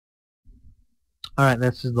Alright,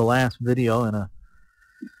 this is the last video in a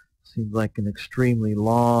seems like an extremely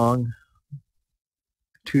long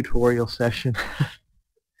tutorial session.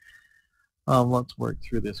 Let's work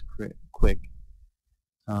through this quick.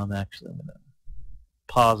 Actually, I'm going to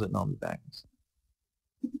pause it and I'll be back.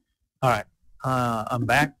 Alright, I'm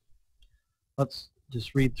back. Let's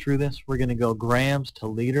just read through this. We're going to go grams to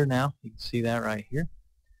liter now. You can see that right here.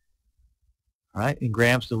 Alright, in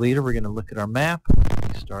grams to liter, we're going to look at our map.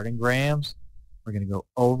 We start in grams. We're going to go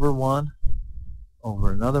over one,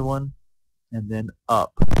 over another one, and then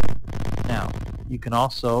up. Now, you can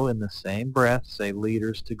also, in the same breath, say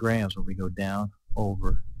liters to grams, where we go down,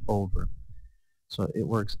 over, over. So it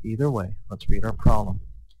works either way. Let's read our problem.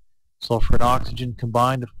 Sulfur and oxygen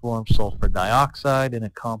combine to form sulfur dioxide in a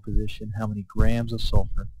composition. How many grams of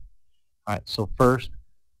sulfur? Alright, so first,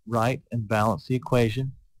 write and balance the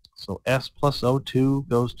equation. So S plus O2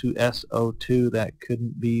 goes to SO2. That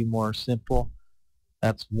couldn't be more simple.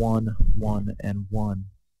 That's 1, 1, and 1.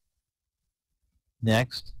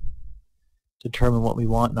 Next, determine what we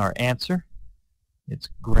want in our answer. It's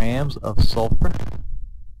grams of sulfur.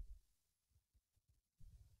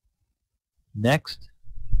 Next,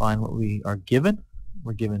 find what we are given.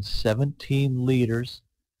 We're given 17 liters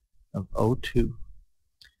of O2.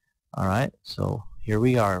 Alright, so here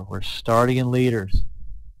we are. We're starting in liters.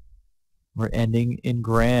 We're ending in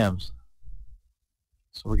grams.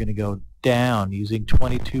 So we're going to go down using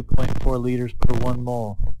 22.4 liters per 1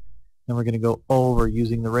 mole. Then we're going to go over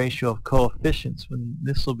using the ratio of coefficients.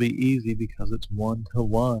 This will be easy because it's 1 to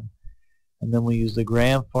 1. And then we use the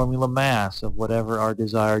gram formula mass of whatever our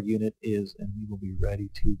desired unit is, and we will be ready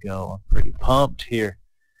to go. I'm pretty pumped here.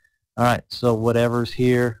 Alright, so whatever's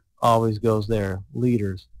here always goes there.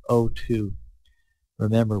 Liters, O2.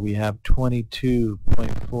 Remember, we have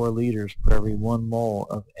 22.4 liters per every 1 mole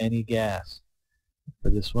of any gas. For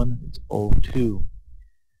this one, it's O2.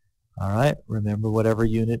 Alright, remember whatever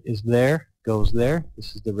unit is there goes there.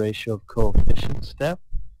 This is the ratio of coefficient step.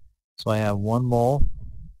 So I have 1 mole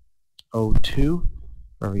O2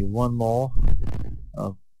 for every 1 mole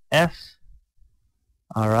of S.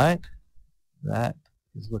 Alright, that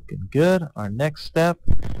is looking good. Our next step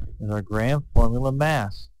is our gram formula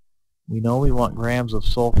mass. We know we want grams of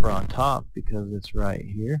sulfur on top because it's right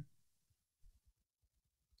here.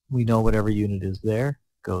 We know whatever unit is there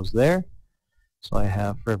goes there. So I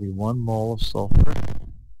have for every 1 mole of sulfur,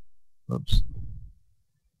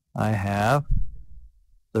 I have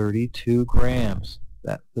 32 grams.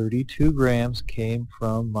 That 32 grams came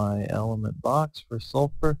from my element box for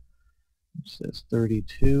sulfur, which says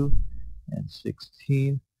 32 and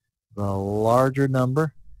 16. The larger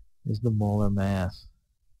number is the molar mass,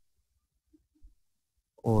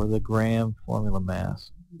 or the gram formula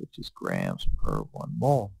mass, which is grams per 1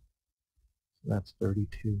 mole. So that's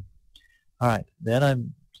 32. Alright, then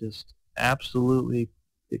I'm just absolutely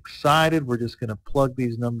excited. We're just going to plug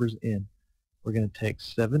these numbers in. We're going to take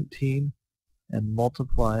 17 and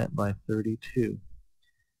multiply it by 32.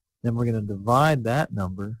 Then we're going to divide that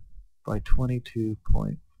number by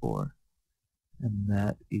 22.4. And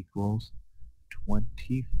that equals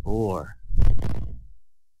 24.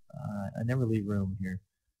 I never leave room here.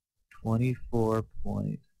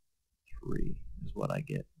 24.3 is what I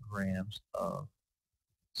get grams of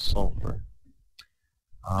sulfur.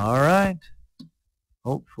 Alright,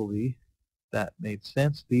 hopefully that made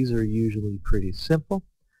sense. These are usually pretty simple.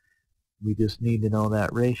 We just need to know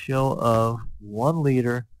that ratio of 1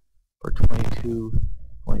 liter per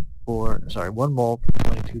 22.4, sorry, 1 mole per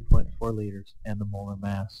 22.4 liters and the molar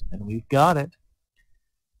mass. And we've got it.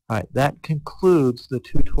 Alright, that concludes the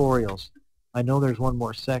tutorials. I know there's one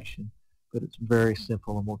more section, but it's very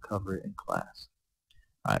simple and we'll cover it in class.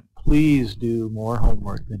 Alright, please do more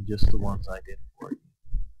homework than just the ones I did for you.